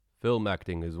Film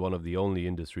acting is one of the only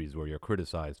industries where you're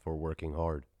criticized for working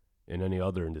hard. In any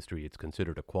other industry, it's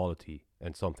considered a quality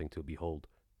and something to behold.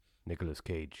 Nicolas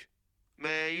Cage.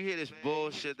 Man, you hear this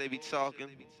bullshit they be talking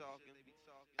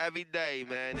every day,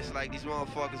 man. It's like these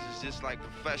motherfuckers is just like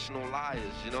professional liars,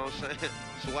 you know what I'm saying?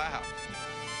 It's wild.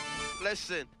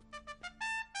 Listen,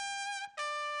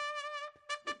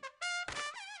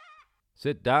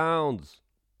 Sit downs!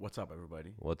 What's up,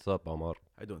 everybody? What's up, Amar?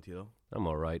 How you doing, Tito? I'm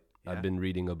alright. Yeah? I've been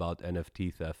reading about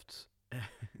NFT thefts.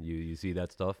 You see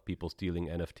that stuff? People stealing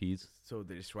NFTs? So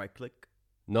they just right click.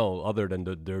 No, other than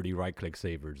the dirty right click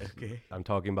savers. Okay. I'm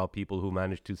talking about people who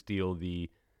managed to steal the.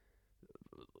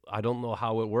 I don't know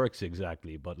how it works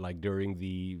exactly, but like during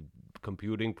the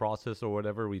computing process or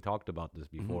whatever, we talked about this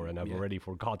before, and I've yeah. already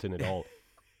forgotten it all.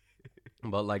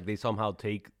 But like they somehow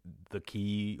take the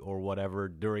key or whatever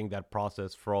during that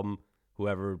process from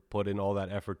whoever put in all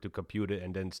that effort to compute it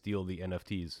and then steal the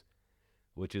NFTs,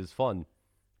 which is fun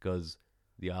because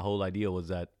the whole idea was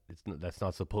that that's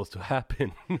not supposed to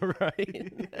happen,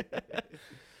 right?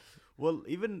 Well,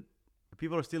 even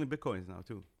people are stealing bitcoins now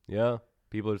too, Yeah,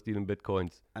 people are stealing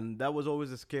bitcoins. and that was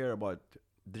always a scare about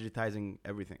digitizing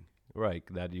everything. Right,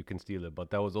 that you can steal it, but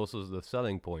that was also the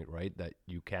selling point, right? That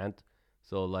you can't.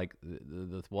 So, like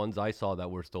the ones I saw that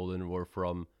were stolen were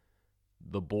from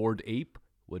the Bored Ape,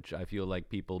 which I feel like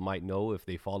people might know if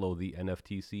they follow the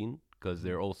NFT scene, because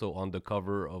they're also on the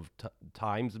cover of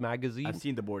Times magazine. I've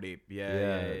seen the Bored Ape.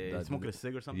 Yeah, that- smoking a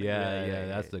cig or something. Yeah,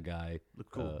 that's the guy. Look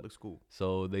cool. Looks cool.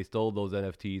 So they stole those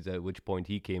NFTs. At which point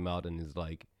he came out and is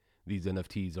like, "These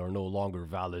NFTs are no longer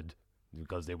valid."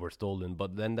 Because they were stolen.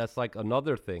 But then that's like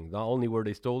another thing. Not only were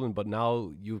they stolen, but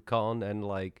now you've gone and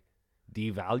like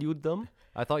devalued them.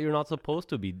 I thought you're not supposed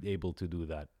to be able to do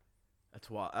that. That's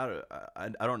why I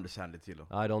don't understand it, Tilo.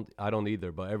 I don't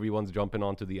either. But everyone's jumping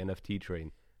onto the NFT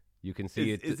train. You can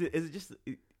see Is it just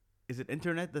is it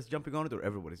internet that's jumping on it or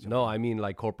everybody's jumping? No, on I mean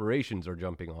like corporations are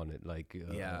jumping on it. Like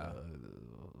Yeah.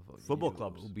 Football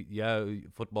clubs.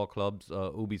 Football clubs.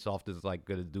 Ubisoft is like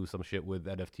gonna do some shit with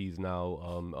NFTs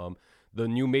now. The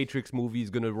new Matrix movie is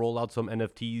gonna roll out some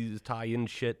NFTs tie-in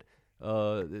shit.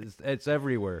 It's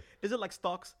everywhere. it? Is it like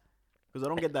stocks? Because I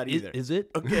don't get that either. Is it?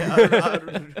 Okay.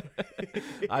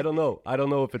 I don't know. I don't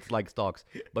know if it's like stocks.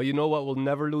 But you know what will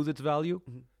never lose its value?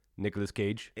 Nicolas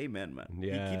Cage. Amen, man.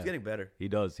 Yeah. He keeps getting better. He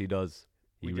does. He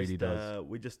really does.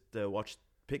 We just watched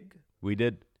Pig. We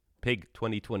did Pig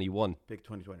 2021. Pig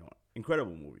 2021.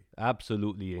 Incredible movie.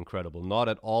 Absolutely incredible. Not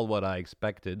at all what I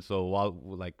expected. So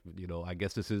while I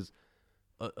guess this is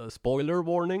a spoiler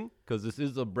warning because this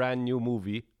is a brand new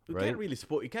movie, You right? can't really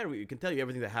spoil. You can tell you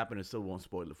everything that happened and still won't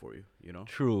spoil it for you. You know.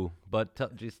 True, but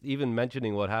just even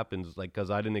mentioning what happens, like,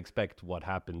 because I didn't expect what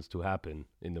happens to happen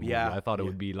in the movie. Yeah, I thought it yeah.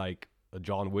 would be like a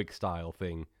John Wick style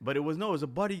thing. But it was a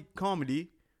buddy comedy,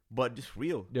 but just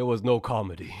real. There was no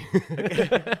comedy.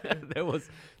 There was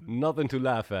nothing to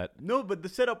laugh at. No, but the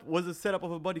setup was a setup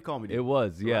of a buddy comedy. It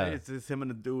was, yeah. Right? It's just him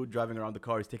and a dude driving around the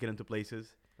car. He's taking him to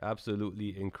places.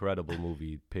 Absolutely incredible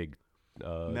movie, Pig.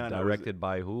 No, it was- Directed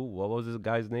by who? What was this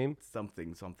guy's name?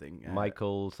 Something.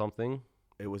 Michael something?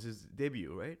 It was his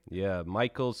debut, right? Yeah,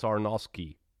 Michael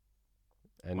Sarnowski.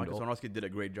 And Michael Sarnowski did a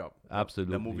great job.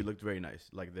 Absolutely. The movie looked very nice.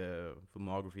 Like the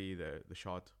filmography, the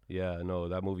shot. Yeah, no,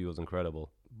 that movie was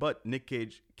incredible. But Nick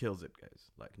Cage kills it,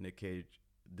 guys. Like, Nick Cage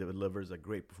delivers a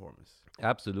great performance.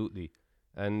 Absolutely.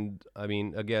 And I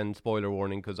mean, again, spoiler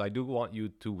warning, because I do want you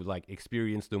to like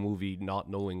experience the movie not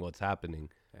knowing what's happening.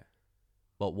 Yeah.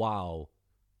 But wow,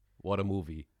 what a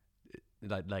movie!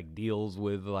 That like deals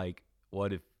with like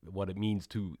what it means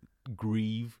to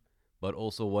grieve, but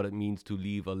also what it means to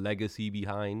leave a legacy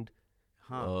behind.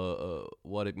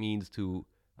 What it means to.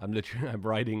 I'm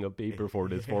writing a paper for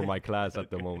this for my class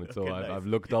at the moment, so Okay, I've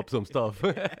nice. looked up some stuff.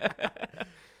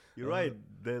 You're right.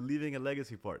 The leaving a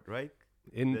legacy part, right?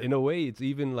 In a way, it's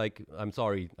even like, I'm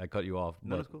sorry, I cut you off,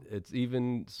 No, but it's cool. it's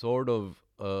even sort of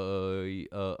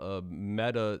a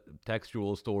meta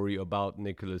textual story about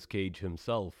Nicolas Cage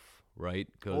himself, right?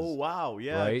 Oh, wow.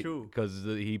 Yeah, right? true. Because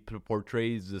he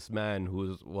portrays this man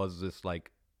who was this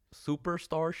like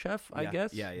superstar chef, I Yeah,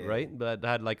 guess, yeah, right? That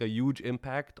had like a huge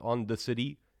impact on the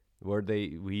city where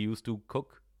he used to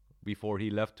cook before he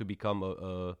left to become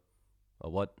a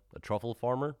truffle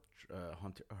farmer.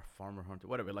 Hunter, farmer hunter,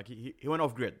 whatever. Like, he went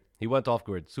off grid. He went off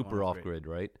grid, super off off grid,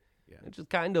 right? Yeah. It's just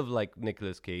kind of like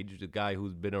Nicolas Cage, the guy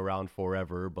who's been around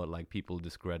forever, but like people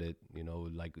discredit,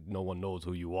 like no one knows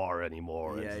who you are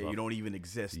anymore. and Yeah, stuff. you don't even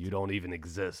exist. You don't even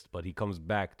exist, but he comes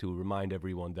back to remind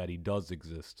everyone that he does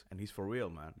exist. And he's for real,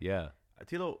 man. Yeah,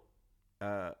 Tilo,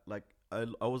 like,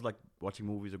 I was like watching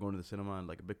movies or going to the cinema, and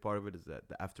like a big part of it is that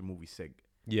the after movie sig.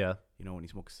 Yeah, You know, when you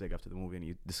smoke a cig after the movie and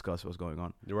you discuss what's going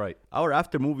on. you're right. Our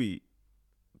after movie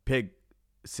pig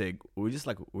cig, we're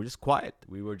just quiet.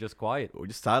 We were just quiet. We're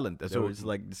just silent. There So we're was- just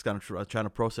like just kind of trying to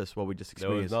process what we just There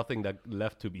was experienced. nothing that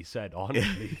left to be said,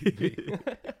 honestly.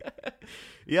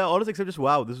 Yeah, honestly, except just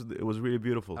wow, it was really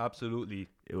beautiful. Absolutely.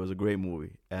 It was a great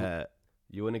movie.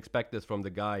 You wouldn't expect this from the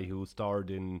guy who starred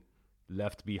in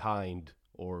Left Behind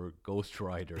or Ghost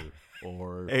Rider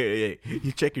or Hey,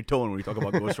 you check your tone when you talk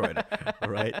about Ghost Rider, all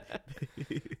right?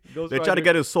 Ghost They're trying to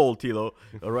get his soul, Tilo,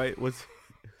 all right?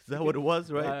 Is that what it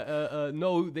was, right?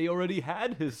 No, they already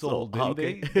had his soul, didn't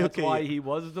okay. they? That's Okay. why he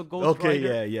was the Ghost Okay,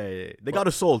 Rider. yeah. They got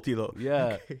a soul, Tilo.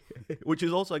 Yeah, Which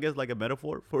is also, I guess, like a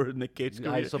metaphor for Nick Cage's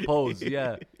career. I suppose.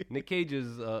 Yeah, Nick Cage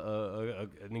is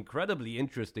an incredibly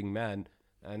interesting man,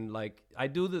 and like I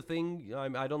do the thing.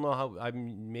 I don't know how.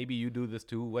 Maybe you do this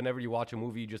too. Whenever you watch a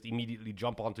movie, you just immediately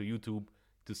jump onto YouTube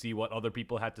to see what other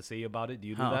people had to say about it. Do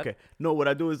you do that? Okay. No, what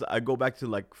I do is I go back to,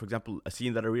 like, for example, a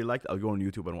scene that I really liked. I'll go on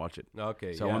YouTube and watch it.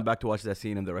 Okay. So yeah. I went back to watch that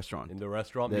scene in the restaurant. in the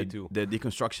restaurant. the, Me too. The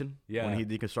deconstruction. Yeah. When he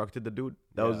deconstructed the dude.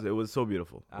 Yeah. It was so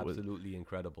beautiful. It was- Absolutely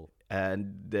incredible.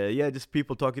 and yeah, just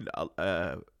people talking.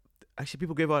 Actually,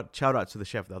 people gave out shout outs to the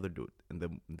chef, the other dude, in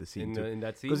the scene too, In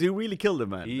that scene, because he really killed him,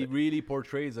 man. he really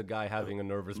portrays a guy having a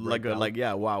nervous like breakdown.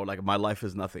 yeah, wow, like my life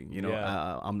is nothing. You know,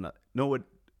 Yeah. I'm not. No, what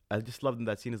I just loved in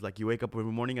that scene is like you wake up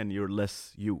every morning and you're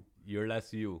less you. You're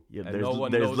less you. Yeah, and there's no one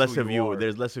there's knows less who of you. are.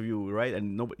 There's less of you, right?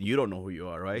 And nobody, you don't know who you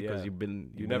are, right? Because Yeah. you've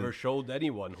been You never showed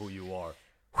anyone who you are.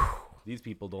 These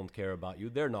people don't care about you.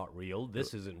 They're not real.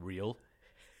 This isn't real.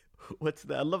 What's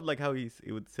the? I love like how he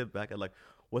would sit back and like,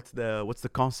 what's the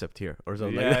concept here or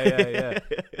something. Yeah, like that.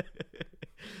 yeah.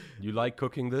 You like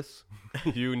cooking this?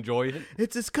 You enjoy it?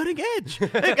 It's cutting edge.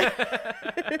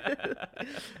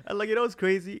 And like, you know, it's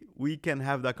crazy. We can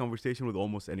have that conversation with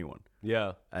almost anyone,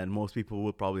 Yeah. and most people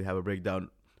will probably have a breakdown.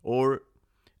 Or,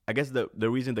 I guess the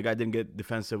reason the guy didn't get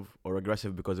defensive or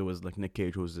aggressive because it was like Nick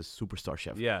Cage, who was this superstar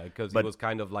chef. Yeah, because he But- was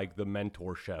kind of like the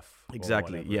mentor chef. or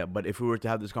Exactly. whatever. Yeah. But if we were to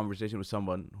have this conversation with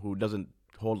someone who doesn't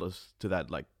hold us to that,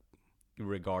 like,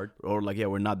 Regard. or like, yeah,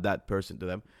 we're not that person to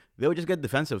them, they would just get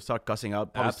defensive, start cussing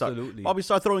out, Absolutely. probably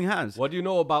start throwing hands. What do you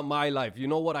know about my life? You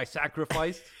know what I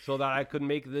sacrificed so that I could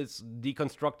make this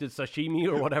deconstructed sashimi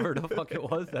or whatever the fuck it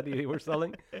was that they were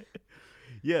selling?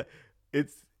 Yeah,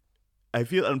 I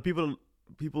feel, and people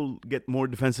get more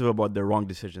defensive about their wrong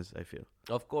decisions, I feel.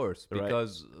 Of course, Right.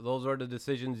 because those are the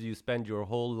decisions you spend your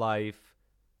whole life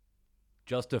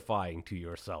justifying to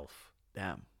yourself.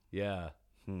 Damn. Yeah,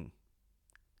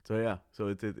 So yeah, so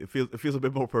it feels a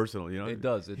bit more personal, you know. it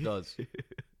does. It does.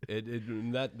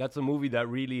 That's a movie that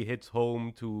really hits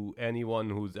home to anyone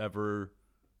who's ever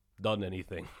done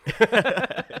anything.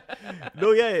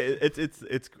 No, yeah,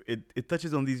 it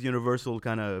touches on these universal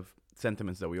kind of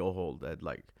sentiments that we all hold. That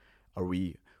like,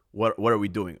 what are we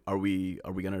doing? Are we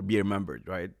gonna be remembered,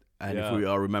 right? And if Yeah. we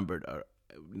are remembered,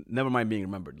 never mind being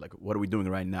remembered. Like, what are we doing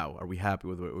right now? Are we happy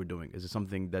with what we're doing? Is it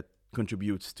something that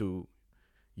contributes to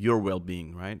your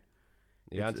well-being, right?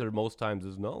 The answer most times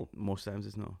is no. Most times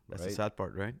it's no. That's the Right. sad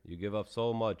part, right? You give up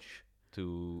so much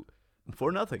to,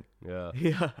 For nothing. yeah.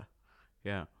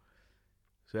 Yeah.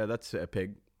 So yeah, that's a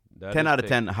pig. that 10 is out of big.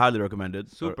 10, highly recommended.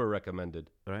 Super recommended.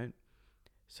 Right.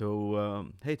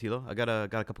 So hey Tilo, I got a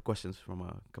couple questions from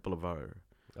a couple of our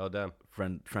Oh, damn.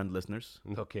 friend listeners.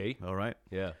 Okay. All right.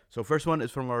 Yeah. So first one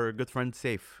is from our good friend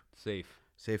Safe. Safe.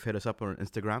 Safe hit us up on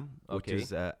Instagram, which Okay.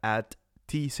 is at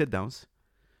T Sitdowns.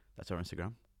 That's our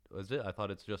Instagram. Was it? I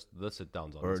thought it's just the sit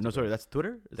downs on Or Instagram. no, sorry, that's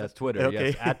Twitter. Is That's that- Twitter. Okay.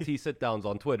 Yes. At T Sit Downs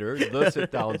on Twitter. The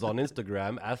Sit Downs on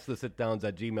Instagram. Ask the Sit Downs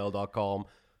at gmail.com.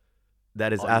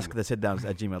 That is on-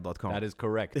 askthesitdowns@gmail.com. That is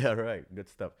correct. Yeah, right. Good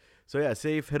stuff. So yeah,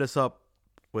 Safe hit us up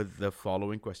with the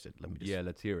following question. Let me just Yeah,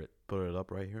 let's hear it. put it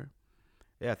up right here.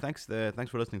 Yeah, thanks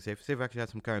for listening, Safe. Safe actually had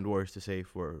some kind words to say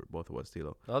for both of us,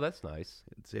 Tilo. Oh, that's nice.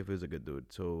 Safe is a good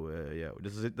dude. So yeah,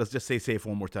 let's just say Safe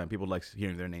one more time. People like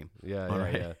hearing their name. Yeah, All yeah,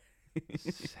 right. yeah.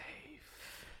 Safe.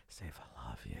 Safe, I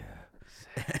love you.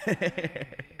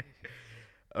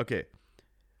 Okay.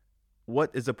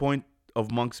 What is the point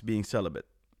of monks being celibate,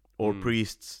 or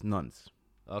priests, nuns?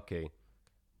 Okay.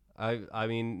 I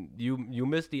mean, you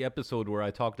missed the episode where I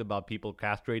talked about people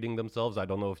castrating themselves. I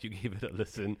don't know if you gave it a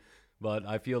listen, but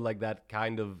I feel like that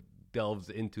kind of delves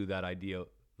into that idea.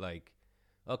 Like,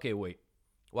 okay, wait.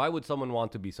 Why would someone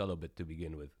want to be celibate to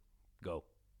begin with? Go.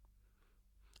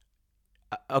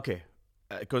 Okay,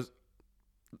 because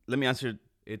let me answer.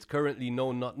 It's currently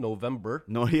No Nut November.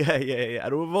 No, yeah.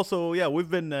 And we've also we've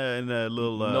been in a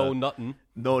little No nuttin'.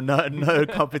 no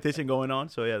competition going on.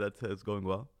 So yeah, that's going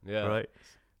well. Yeah. Right.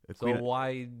 So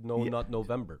why No Nut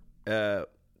November?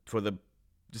 For the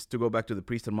just to go back to the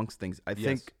priest and monks things, I Yes.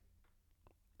 think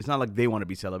it's not like they want to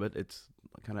be celibate. It's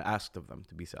kind of asked of them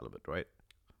to be celibate, right?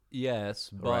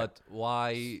 Yes, Right. but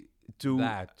why To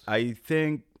that? I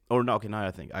think, or no, okay, now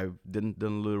I think I didn't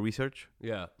done a little research.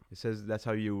 Yeah. It says that's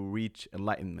how you reach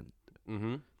enlightenment.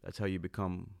 Mm-hmm. That's how you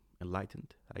become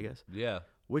enlightened, I guess. Yeah.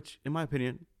 Which, in my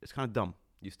opinion, is kind of dumb.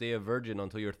 You stay a virgin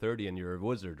until you're 30 and you're a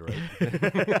wizard,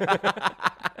 right?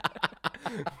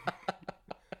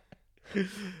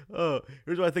 Oh,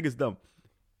 here's what I think is dumb.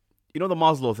 You know the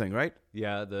Maslow thing, right?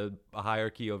 Yeah, the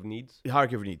hierarchy of needs. The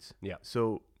hierarchy of needs. Yeah.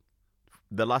 So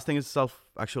the last thing is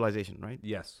self-actualization, right?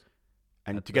 Yes.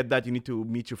 And That's to get that, you need to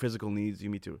meet your physical needs. You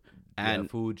need to and yeah,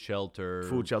 food, shelter,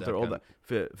 all kind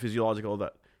that, physiological, all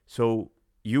that. So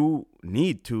you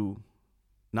need to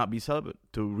not be celibate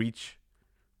to reach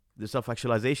the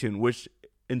self-actualization, which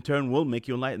in turn will make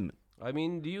you enlightenment. I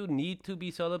mean, do you need to be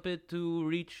celibate to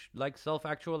reach like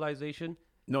self-actualization?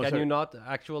 No, Can sorry. you not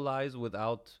actualize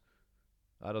without,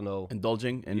 I don't know,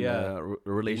 Indulging in Yeah.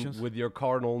 relations. with your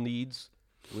carnal needs,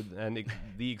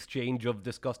 the exchange of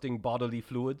disgusting bodily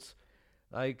fluids?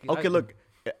 Like, Okay, look,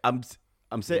 I'm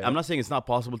saying Yeah. I'm not saying it's not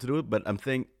possible to do it, but I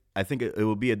think it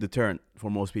will be a deterrent for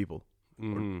most people,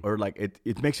 Mhm. or like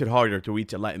it makes it harder to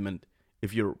reach enlightenment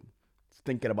if you're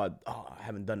thinking about I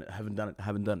haven't done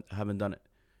it,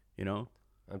 you know.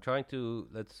 I'm trying to,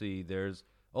 let's see, there's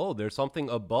something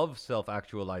above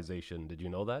self-actualization. Did you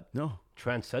know that? No.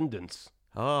 Transcendence.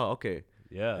 Oh, okay.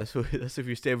 Yeah. That's if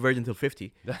you stay a virgin till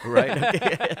 50, right?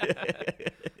 Okay.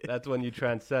 That's when you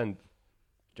transcend.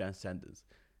 Transcendence.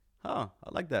 Huh, I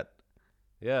like that.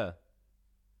 Yeah.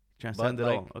 Transcend it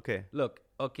like- all. Okay. Look,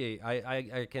 okay,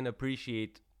 I can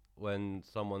appreciate when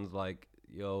someone's like,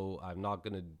 yo, I'm not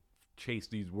going to chase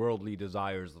these worldly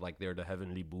desires like they're the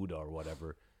heavenly Buddha or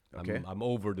whatever. Okay. I'm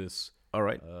over this. All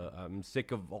right. I'm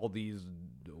sick of all these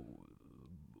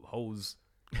hoes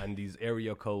and these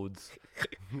area codes.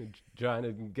 Trying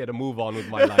to get a move on with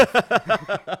my life.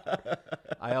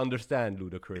 I understand,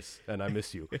 Ludacris, and I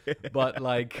miss you. But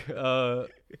like,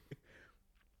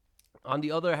 on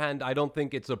the other hand, I don't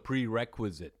think it's a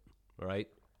prerequisite, right?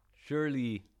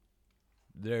 Surely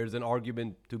there's an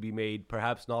argument to be made,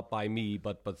 perhaps not by me,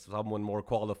 but someone more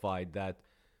qualified, that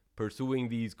pursuing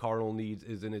these carnal needs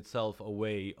is in itself a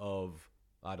way of,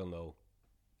 I don't know,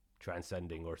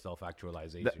 transcending or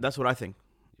self-actualization. That's what I think.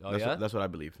 Oh, yeah? That's what I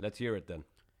believe. Let's hear it then.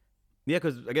 Yeah,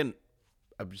 because again,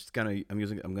 I'm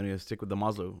gonna stick with the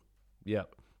Maslow, Yeah.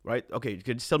 right? Okay, you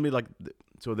can just tell me like,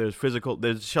 so there's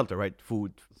shelter, right?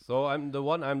 Food. So the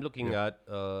one I'm looking at,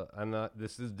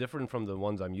 this is different from the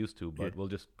ones I'm used to, but Yeah. we'll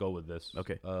just go with this.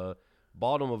 Okay.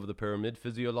 Bottom of the pyramid: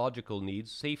 physiological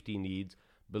needs, safety needs,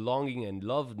 belonging and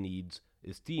love needs,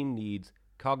 esteem needs,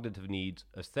 cognitive needs,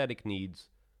 aesthetic needs,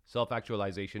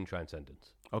 self-actualization,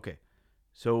 transcendence. Okay,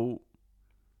 so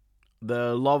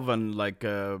the love and like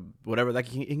whatever,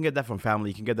 like you can get that from family.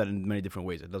 You can get that in many different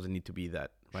ways. It doesn't need to be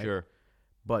that, right? Sure.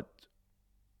 But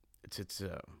it's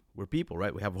we're people,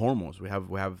 right? We have hormones. We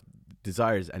have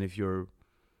desires, and if you're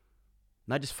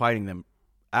not just fighting them,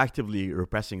 actively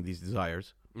repressing these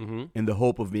desires Mm-hmm. in the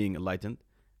hope of being enlightened,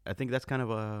 I think that's kind of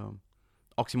a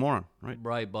oxymoron, right?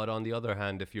 Right, but on the other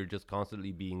hand, if you're just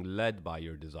constantly being led by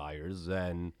your desires,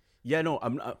 then Yeah, no,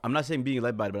 I'm not saying being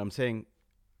led by it, but I'm saying,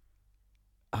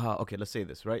 okay, let's say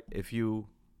this, right? If you,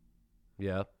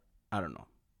 yeah. I don't know,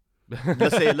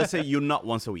 let's say you nut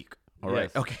once a week, all right?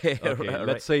 Yes. Okay, Okay, all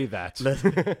let's say that.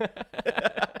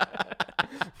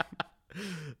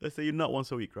 let's say you nut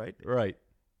once a week, right? Right.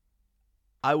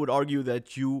 I would argue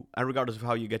that you, and regardless of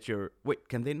how you get your, wait,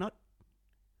 can they nut?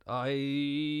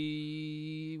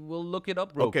 I will look it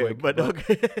up real Okay, quick. but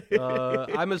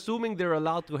okay. I'm assuming they're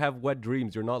allowed to have wet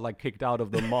dreams. You're not like kicked out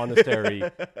of the monastery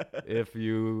if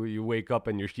you wake up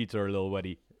and your sheets are a little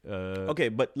wetty. Okay,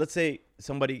 but let's say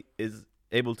somebody is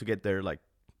able to get their, like,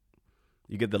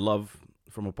 you get the love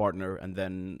from a partner and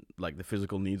then like the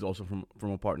physical needs also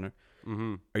from a partner.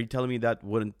 Mm-hmm. Are you telling me that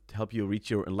wouldn't help you reach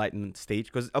your enlightenment stage?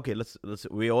 Because okay, let's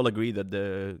we all agree that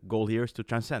the goal here is to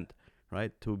transcend,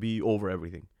 right? To be over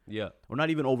everything, Yeah, or not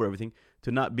even over everything,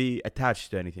 to not be attached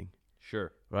to anything,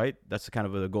 sure. right? That's kind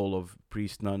of the goal of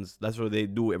priests, nuns. That's why they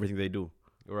do everything they do.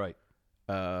 Right.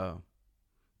 I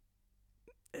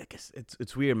guess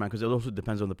it's weird, man, because it also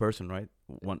depends on the person, right?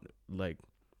 One, like,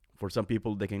 for some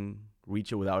people they can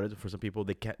reach it without it. For some people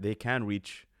they can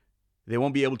reach, they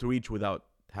won't be able to reach without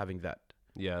having that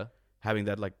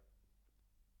like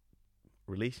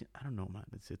relation. I don't know, man.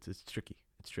 It's tricky.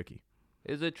 It's tricky.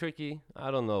 Is it tricky?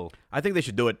 I don't know. I think they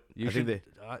should do it. You I should think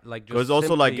like just because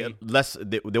also like simply- less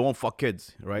they won't fuck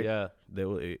kids, right? Yeah. They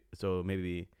will. So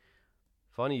maybe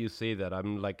Funny you say that.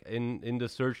 I'm like in the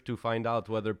search to find out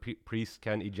whether priests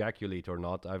can ejaculate or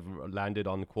not. I've landed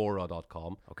on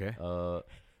Quora.com. Okay.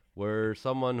 Where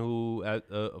someone who,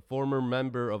 a former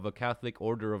member of a Catholic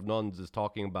order of nuns, is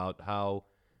talking about how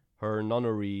her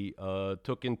nunnery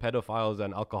took in pedophiles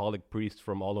and alcoholic priests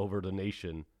from all over the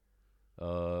nation,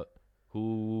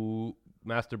 who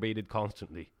masturbated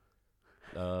constantly.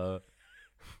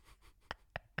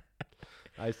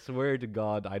 I swear to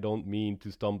God, I don't mean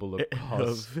to stumble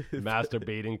across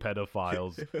masturbating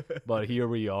pedophiles, but here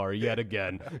we are yet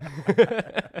again.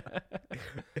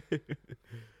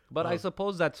 But I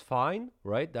suppose that's fine,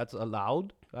 right? That's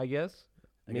allowed, I guess.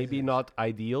 Maybe not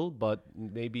ideal, but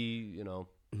maybe,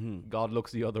 God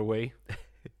looks the other way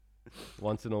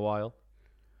once in a while.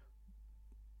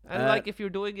 And like if you're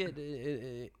doing it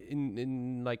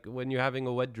in like when you're having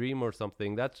a wet dream or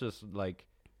something, that's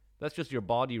just your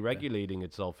body regulating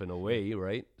itself in a way,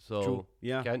 right? So True.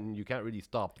 Yeah. You can't really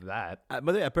stop that.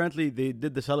 But apparently they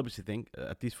did the celibacy thing,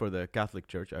 at least for the Catholic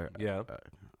Church. Yeah.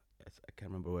 I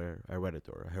can't remember where I read it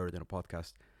or I heard it in a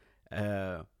podcast.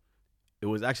 It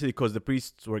was actually because the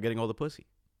priests were getting all the pussy.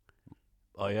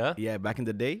 Oh yeah? Yeah, back in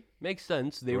the day. Makes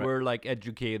sense. They Right. were like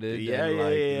educated Yeah, and yeah,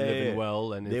 like yeah, living yeah.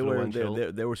 well and They were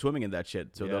influential. they were swimming in that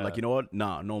shit. So they're Yeah. like, you know what?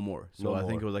 Nah, no more. So No I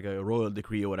think more. it was like a royal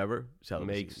decree or whatever.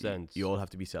 Celibacy. Makes sense. You all have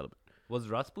to be celibate. Was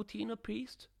Rasputin a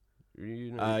priest?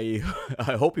 You know, I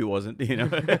I hope he wasn't.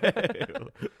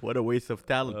 What a waste of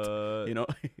talent.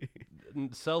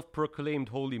 Self-proclaimed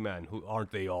holy man. Who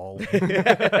aren't they all?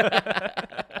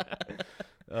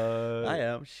 I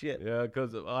am shit. Yeah,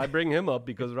 because I bring him up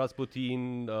because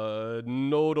Rasputin,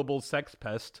 notable sex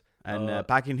pest. And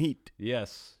packing heat.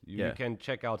 Yes, you Yeah. can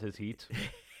check out his heat.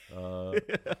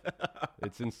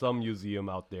 It's in some museum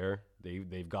out there.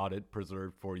 They've got it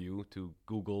preserved for you to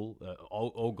Google,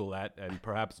 ogle at, and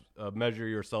perhaps measure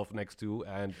yourself next to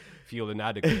and feel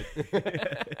inadequate.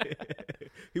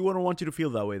 He wouldn't want you to feel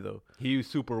that way, though. He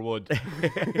super would.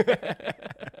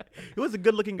 He was a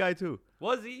good-looking guy too.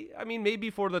 Was he? I mean, maybe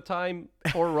for the time,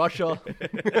 for Russia.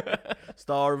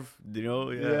 Starve,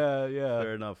 Yeah.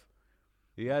 Fair enough.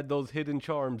 He had those hidden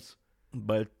charms.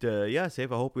 But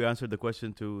Saif, I hope we answered the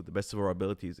question to the best of our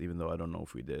abilities, even though I don't know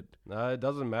if we did. It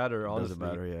doesn't matter, honestly. Doesn't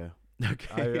matter, yeah.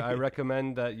 Okay. I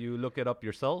recommend that you look it up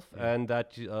yourself, and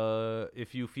that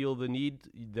if you feel the need,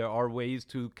 there are ways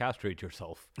to castrate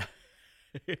yourself.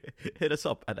 Hit us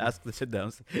up at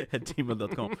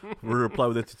askthesitdowns@gmail.com. We'll reply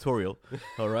with a tutorial.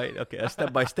 All right? Okay, a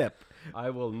step by step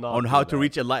I will not on do how to that.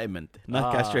 reach enlightenment,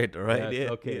 not castrate, all right? yes, Yeah,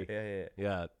 okay. Yeah.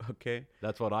 Yeah, Okay.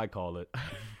 that's what I call it.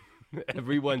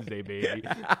 Every Wednesday, baby.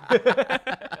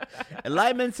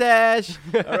 Enlightenment sesh.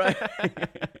 All right.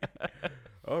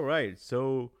 All right.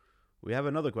 So we have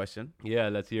another question Yeah,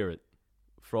 let's hear it.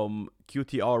 from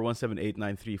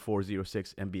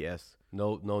QTR178934006 MBS.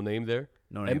 No name there.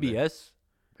 No name there. MBS.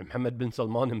 Mohammed bin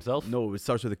Salman himself. No, it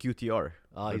starts with a QTR.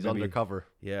 He's Maybe- undercover.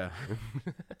 Yeah.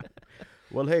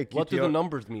 Well, hey, QTR What do the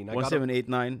numbers mean? I got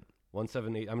 1789.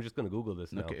 178. I'm just gonna Google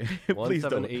this now. Okay. Please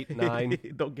don't.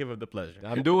 1789. Don't give him the pleasure.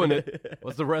 I'm doing it.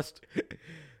 What's the rest?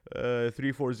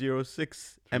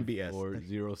 3406 MBS.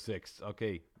 406.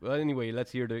 Okay. Well, anyway,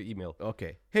 let's hear the email.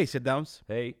 Okay. Hey, sit downs.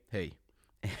 Hey. Hey.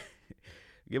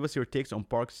 Give us your takes on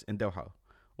parks in Doha.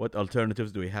 What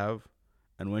alternatives do we have?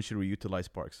 And when should we utilize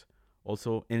parks?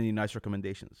 Also, any nice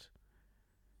recommendations?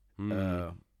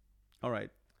 All right.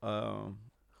 I'll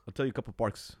tell you a couple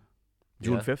parks.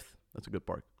 June Yeah. 5th. That's a good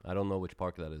park. I don't know which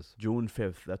park that is. June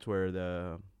 5th. That's where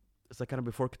it's like kind of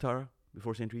before Katara,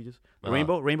 before St. Regis. The Uh-huh.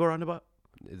 Rainbow Roundabout.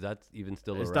 Is that even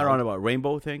still It's around? that roundabout.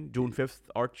 Rainbow thing. June 5th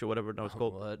Arch or whatever now it's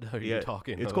called. What are Yeah, you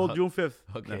talking It's about? called June 5th.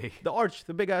 Okay. The Arch,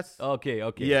 the big ass. Okay.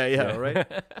 Yeah, right?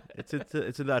 It's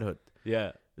in that hood.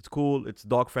 Yeah. It's cool. It's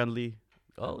dog friendly.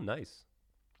 Oh, nice.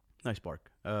 Nice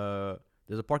park.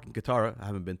 There's a park in Katara. I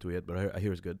haven't been to it, but I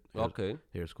hear it's good. Okay.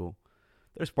 Here it's cool.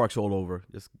 There's parks all over.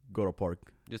 Just go to a park.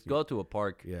 Just go to a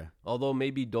park. Yeah. Although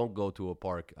maybe don't go to a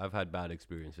park. I've had bad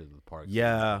experiences with parks.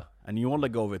 Yeah. And you won't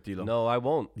let go of it, Tilo. No, I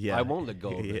won't. Yeah. I won't let go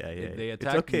of it. Yeah, yeah, They yeah. It's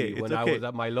attacked okay, me when it's I okay. was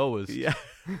at my lowest. Yeah.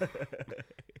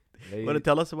 They- Want to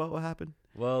tell us about what happened?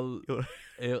 well,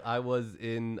 I was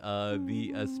in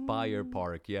the Aspire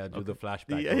Park. Yeah, do the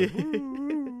flashback.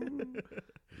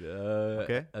 Yeah.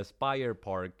 Okay. Aspire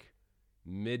Park,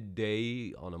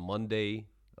 midday on a Monday.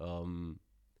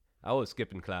 I was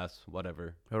skipping class,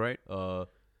 whatever. All right.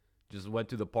 Just went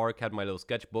to the park, had my little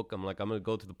sketchbook. I'm like, I'm gonna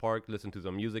go to the park, listen to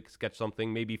some music, sketch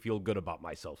something, maybe feel good about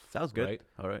myself. Sounds good. Right?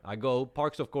 All right. I go.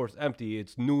 Park's of course empty.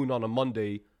 It's noon on a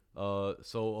Monday, so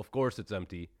of course it's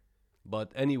empty.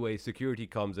 But anyway, security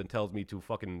comes and tells me to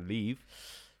fucking leave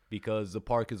because the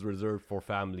park is reserved for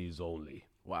families only.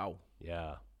 Wow.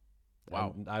 Yeah.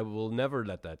 Wow. And I will never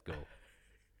let that go.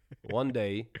 One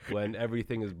day, when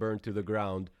everything is burned to the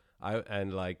ground,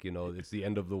 it's the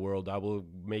end of the world, I will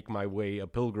make my way a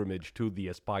pilgrimage to the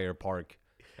Aspire Park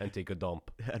and take a dump.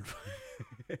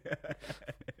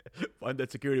 Find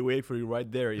that security waiting for you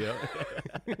right there, you know?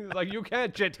 It's like, you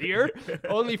can't shit here.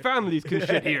 Only families can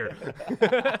shit here.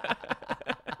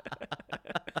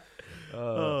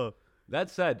 That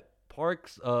said,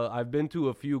 parks, I've been to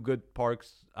a few good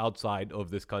parks outside of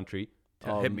this country.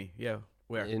 Hit me. Yeah.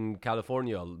 Where? In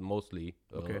California, mostly.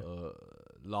 Okay.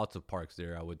 Lots of parks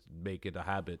there. I would make it a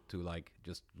habit to like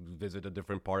just visit a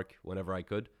different park whenever I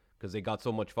could, because they got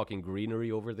so much fucking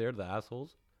greenery over there, the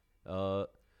assholes.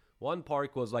 One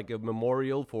park was like a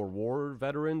memorial for war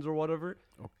veterans or whatever.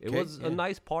 It Okay, was a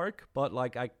nice park, but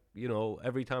like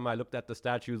every time I looked at the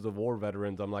statues of war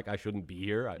veterans, I'm like, I shouldn't be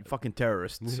here. Fucking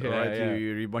terrorists. Yeah, all right? yeah.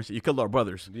 You killed our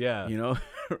brothers. Yeah. You know?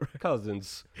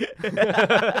 Cousins.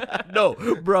 No,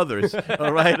 brothers.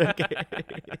 All right. Okay.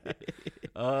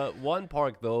 One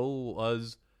park though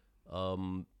was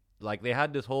like they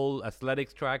had this whole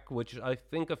athletics track, which I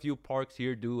think a few parks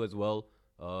here do as well,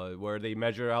 where they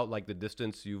measure out like the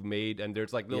distance you've made, and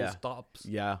there's like little Yeah. stops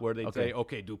Yeah, where they okay. say,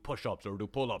 okay, do push-ups or do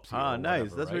pull-ups here Ah, or nice.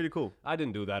 whatever, That's right? really cool. I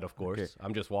didn't do that, of course. Okay.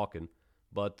 I'm just walking.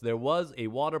 But there was a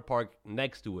water park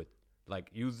next to it, like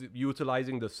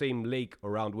utilizing the same lake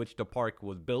around which the park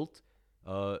was built.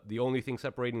 The only thing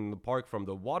separating the park from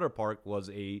the water park was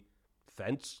a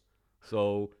fence,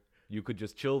 so you could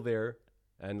just chill there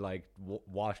and like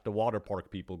watch the water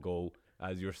park people go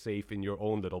as you're safe in your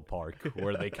own little park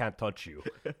where they can't touch you.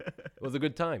 It was a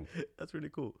good time. That's really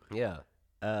cool. Yeah,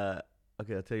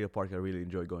 Okay, I'll tell you a park I really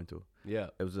enjoyed going to. yeah.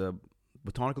 It was a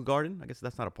botanical garden. I guess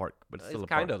that's not a park, but it's still It's a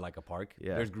park. kind of like a park.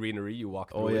 Yeah. There's greenery. You walk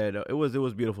through Oh it. yeah, no, it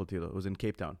was beautiful, Tilo. It was in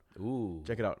Cape Town. Ooh.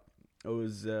 Check it out. It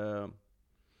was.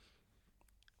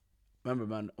 Remember,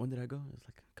 man? When did I go? It was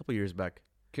like a couple years back.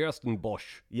 Kirsten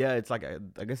Bosch. Yeah, it's like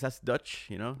I guess that's Dutch,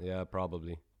 you know. Yeah,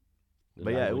 probably. The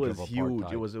But yeah, it language was of huge.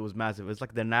 apartheid. It was massive. It's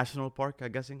like the national park.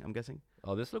 I'm guessing.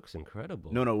 Oh, this looks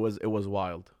incredible. No, it was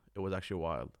wild. It was actually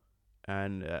wild.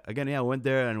 And again, yeah, I went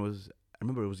there and I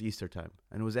remember it was Easter time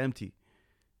and it was empty.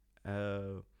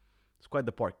 It's quite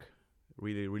the park.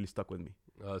 Really, really stuck with me.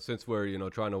 Since we're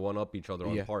trying to one up each other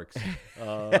on Yeah. parks.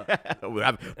 We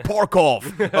have park off.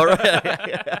 All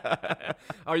right.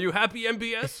 Are you happy,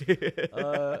 MBS?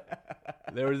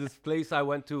 There was this place I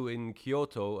went to in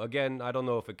Kyoto. Again, I don't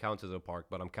know if it counts as a park,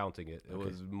 but I'm counting it. It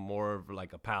was more of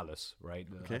like a palace, right?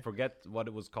 I Okay. forget what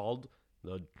it was called.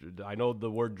 I know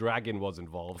the word dragon was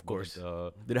involved. Of course.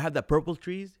 But, Did it have that purple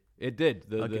trees? it did.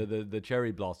 Okay. The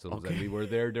cherry blossoms. Okay. And we were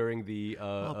there during the...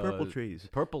 Purple trees.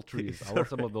 Purple trees. I want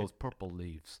some of those purple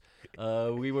leaves.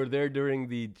 We were there during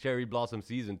the cherry blossom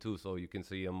season too, so you can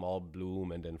see them all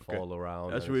bloom and then fall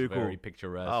around. That's and really it's very cool.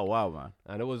 picturesque. Oh wow, man.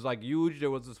 And it was like huge.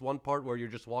 There was this one part where you're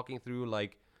just walking through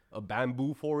like a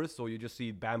bamboo forest, so you just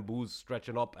see bamboos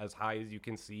stretching up as high as you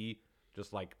can see,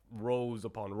 just like rows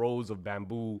upon rows of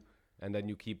bamboo, and then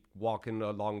you keep walking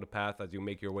along the path as you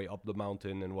make your way up the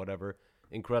mountain and whatever.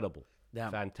 Incredible. Damn.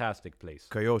 Fantastic place.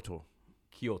 Kyoto.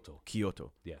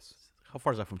 Kyoto. Yes. How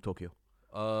far is that from Tokyo?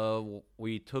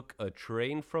 We took a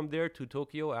train from there to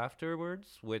Tokyo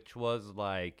afterwards, which was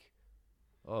like,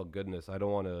 oh goodness, I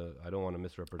don't want to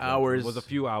misrepresent. Hours. It was a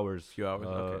few hours. Few hours,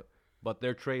 okay. But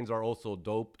their trains are also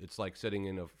dope. It's like sitting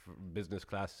in a business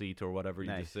class seat or whatever. You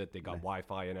Nice. just sit. They got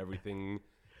Wi-Fi and everything.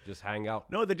 Just hang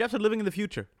out. No, the Japs are living in the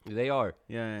future. They are.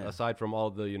 Yeah. Aside from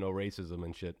all the racism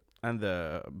and shit. And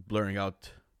the blurring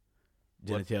out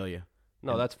What? genitalia.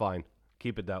 No, that's fine.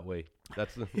 Keep it that way.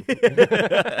 That's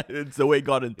It's the way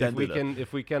God intended.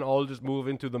 if we can all just move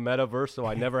into the metaverse, so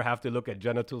I never have to look at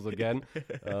genitals again.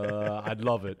 I'd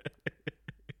love it.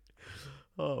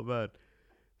 Oh man.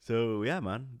 So yeah,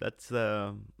 man. That's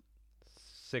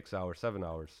 6 hours, 7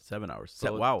 hours. 7 hours.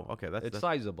 So Wow. Okay, It's that's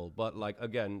sizable, but like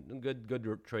again,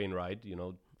 good train ride.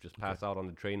 Just pass out on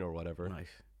the train or whatever.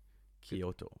 nice.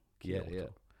 Kyoto. Yeah, yeah.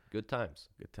 Good times.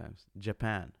 Good times.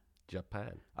 Japan.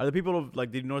 Japan. Are the people of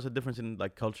like? Did you notice a difference in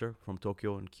like culture from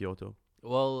Tokyo and Kyoto?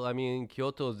 Well, I mean,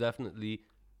 Kyoto is definitely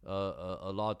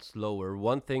a lot slower.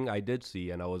 One thing I did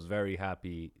see, and I was very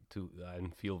happy to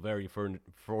and feel very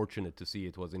fortunate to see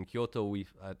it, was in Kyoto. We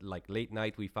at like late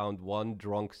night we found one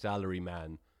drunk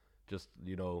salaryman, just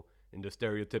in the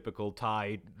stereotypical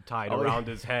tied around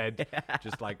his head,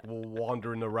 just like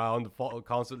wandering around,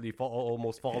 constantly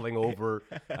almost falling over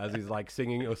as he's like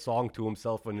singing a song to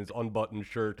himself in his unbuttoned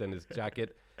shirt and his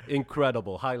jacket.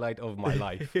 Incredible highlight of my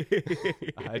life.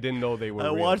 I didn't know they were I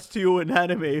real. watched you in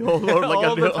anime all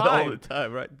All the time. all the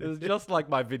time, right? It's just like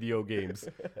my video games.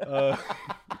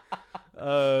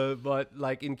 But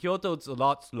like in Kyoto, it's a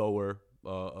lot slower.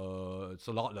 It's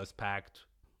a lot less packed.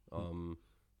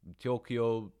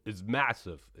 Tokyo is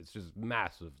massive. It's just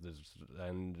massive.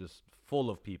 And just full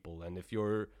of people. And if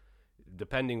you're,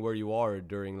 depending where you are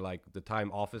during like the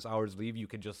time office hours leave, you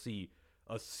can just see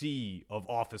a sea of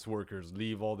office workers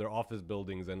leave all their office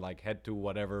buildings and like head to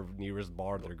whatever nearest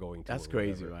bar they're going to. That's or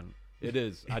crazy, whatever. man. It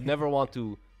is. I'd never want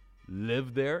to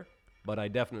live there, but I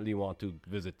definitely want to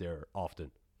visit there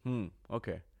often.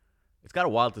 Okay. It's kind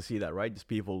of wild to see that, right? Just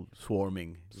people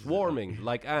swarming. Swarming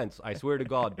like ants, I swear to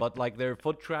God. But like their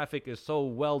foot traffic is so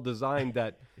well designed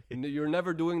that you're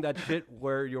never doing that shit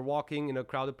where you're walking in a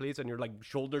crowded place and you're like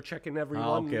shoulder checking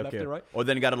everyone left and right. Or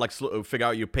then you gotta like figure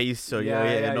out your pace. So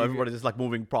yeah, no, everybody's just like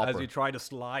moving proper. As you try to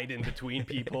slide in between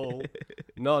people.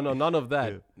 No, none of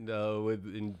that.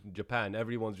 In Japan,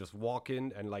 everyone's just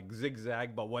walking and like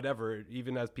zigzag, but whatever.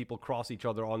 Even as people cross each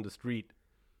other on the street,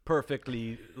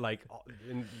 perfectly like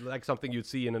something you'd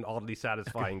see in an oddly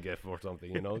satisfying gif or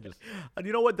something, you know. Just And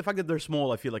you know what? The fact that they're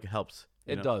small, I feel like it helps.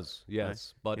 you it know? does,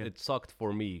 yes, but Yeah. it sucked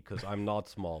for me because I'm not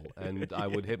small, and I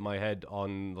would hit my head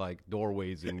on like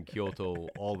doorways in Kyoto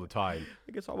all the time.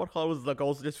 I guess Omar Khan was like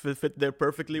also just fit there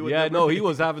perfectly. With Yeah, them. no, he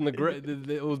was having the great.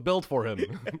 It was built for him.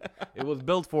 It was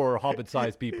built for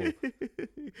Hobbit-sized people.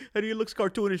 And he looks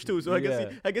cartoonish too. So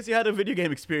Yeah. I guess he had a video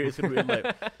game experience in real life.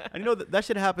 And you know that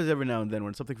shit happens every now and then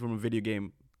when something from a video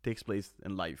game takes place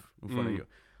in life in front of you.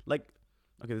 Like,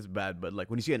 okay, this is bad, but like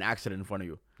when you see an accident in front of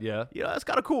you, Yeah. that's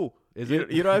kind of cool. Is you,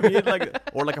 it? You know what I mean? Like,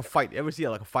 or like a fight. You ever see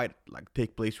like a fight like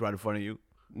take place right in front of you?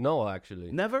 No,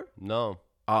 actually, Never. no.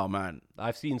 Oh man,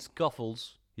 I've seen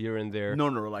scuffles here and there. no,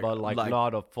 but like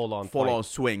not a full-on full fight. on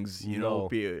swings. You know,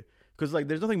 No. because like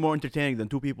there's nothing more entertaining than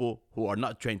two people who are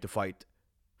not trained to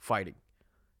fighting.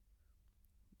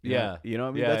 Yeah. You know what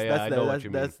I mean? Yeah, I know what you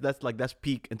mean. That's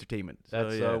peak entertainment.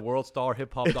 That's so, yeah.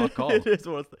 worldstarhiphop.com. It is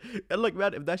and like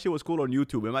man, if that shit was cool on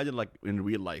YouTube, imagine like in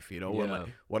real life, you know, Yeah.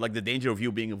 where like the danger of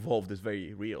you being involved is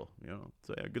very real, you know.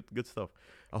 So yeah, good stuff.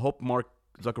 I hope Mark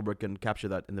Zuckerberg can capture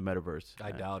that in the metaverse.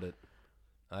 I doubt it.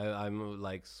 I'm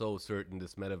like so certain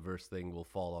this metaverse thing will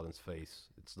fall on its face.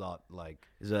 It's not like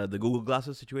Is the Google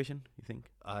Glasses situation? You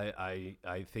think?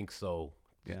 I think so.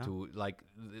 Yeah. To like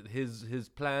his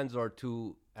plans are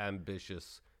too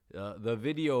ambitious. The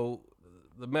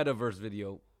metaverse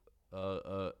video,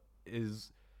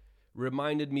 is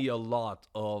reminded me a lot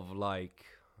of like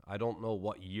I don't know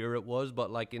what year it was,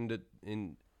 but like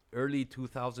in early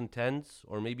 2010s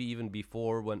or maybe even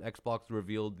before when Xbox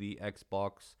revealed the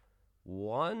Xbox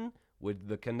One with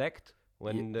the Kinect.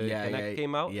 When the Kinect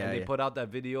came out, and they put out that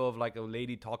video of like a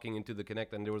lady talking into the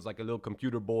Kinect, and there was like a little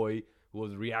computer boy who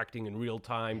was reacting in real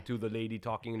time to the lady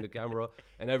talking in the camera,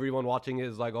 and everyone watching it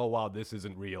is like, "Oh wow, this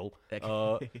isn't real."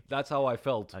 That's how I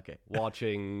felt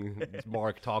watching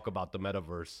Mark talk about the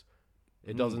metaverse.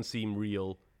 It doesn't seem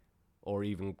real, or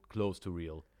even close to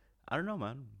real. I don't know,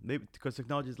 man. Maybe because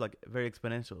technology is like very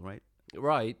exponential, right?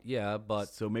 Right? Yeah, but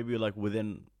So maybe like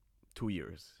within 2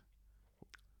 years.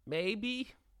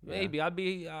 maybe.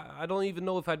 I don't even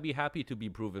know if I'd be happy to be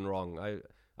proven wrong.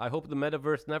 I hope the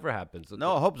metaverse never happens.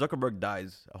 No, I hope Zuckerberg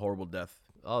dies a horrible death.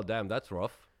 Oh damn, that's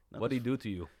rough. What did he do to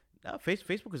you? No,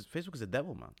 Facebook is a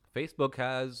devil, man. Facebook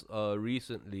has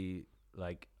recently,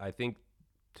 like I think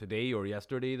today or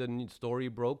yesterday, the story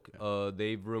broke.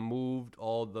 They've removed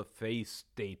all the face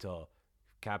data,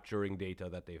 capturing data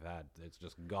that they've had. It's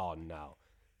just gone now.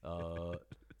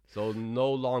 So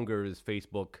no longer is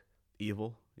Facebook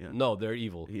Evil. Yeah. No, they're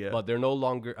evil. Yeah. But they're no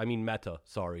longer, I mean Meta,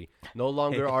 sorry. No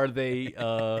longer are they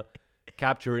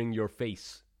capturing your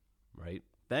face, right?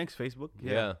 Thanks, Facebook.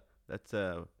 Yeah. That's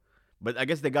but I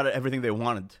guess they got everything they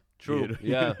wanted. True.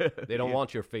 You know? Yeah. They don't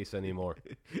want your face anymore.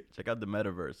 Check out the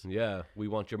metaverse. Yeah. We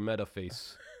want your meta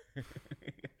face.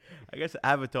 I guess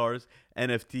avatars,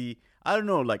 NFT. I don't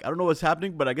know. Like I don't know what's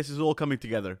happening, but I guess it's all coming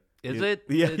together. Is You- it?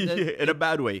 Yeah, It- in a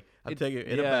bad way. I'm telling you,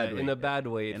 in a bad way. In a bad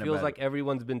way. It In a feels bad like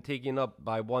everyone's been taken up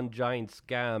by one giant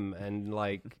scam and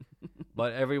like,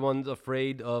 but everyone's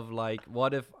afraid of like,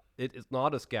 what if it's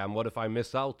not a scam? What if I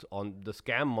miss out on the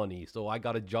scam money? So I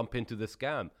got to jump into the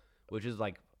scam, which is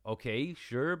like, okay,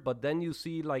 sure. But then you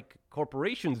see like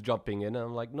corporations jumping in and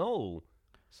I'm like, no,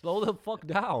 slow the fuck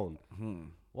down.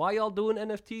 Why y'all doing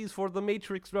NFTs for the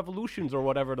Matrix Revolutions or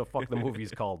whatever the fuck the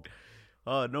movie's called?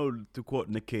 No, to quote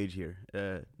Nick Cage here,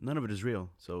 none of it is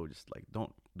real. So just like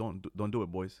don't do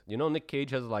it, boys. You know, Nick Cage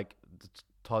has like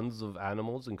tons of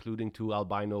animals, including 2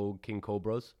 albino king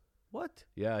cobras. What?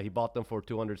 Yeah, he bought them for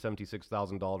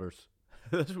 $276,000.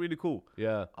 That's really cool.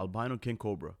 Yeah, Albino king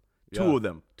cobra. Yeah. 2 of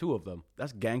them. 2 of them.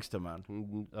 That's gangster, man.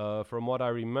 From what I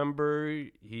remember,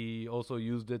 he also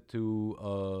used it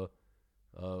to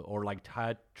or like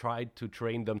tried to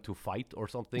train them to fight or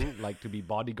something, like to be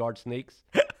bodyguard snakes.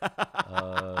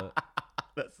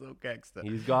 That's so gangster.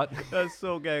 He's got That's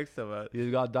so gangster, man.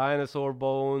 he's got dinosaur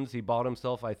bones. He bought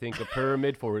himself, I think, a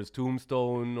pyramid for his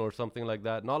tombstone or something like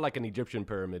that. Not like an Egyptian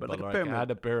pyramid, But but like a like pyramid.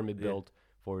 had a pyramid Yeah. built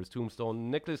for his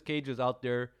tombstone. Nicolas Cage is out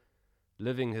there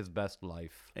living his best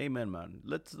life. Amen, man.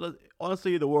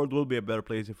 Honestly, the world will be a better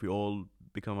place if we all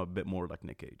become a bit more like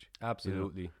Nick Cage.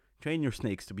 Absolutely. Train your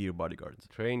snakes to be your bodyguards.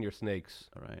 Train your snakes.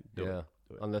 All right. Do Yeah. it.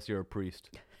 Do it. Unless you're a priest.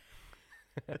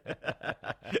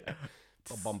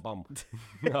 Bum, bum, bum.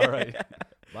 All right.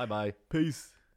 Bye-bye. Peace.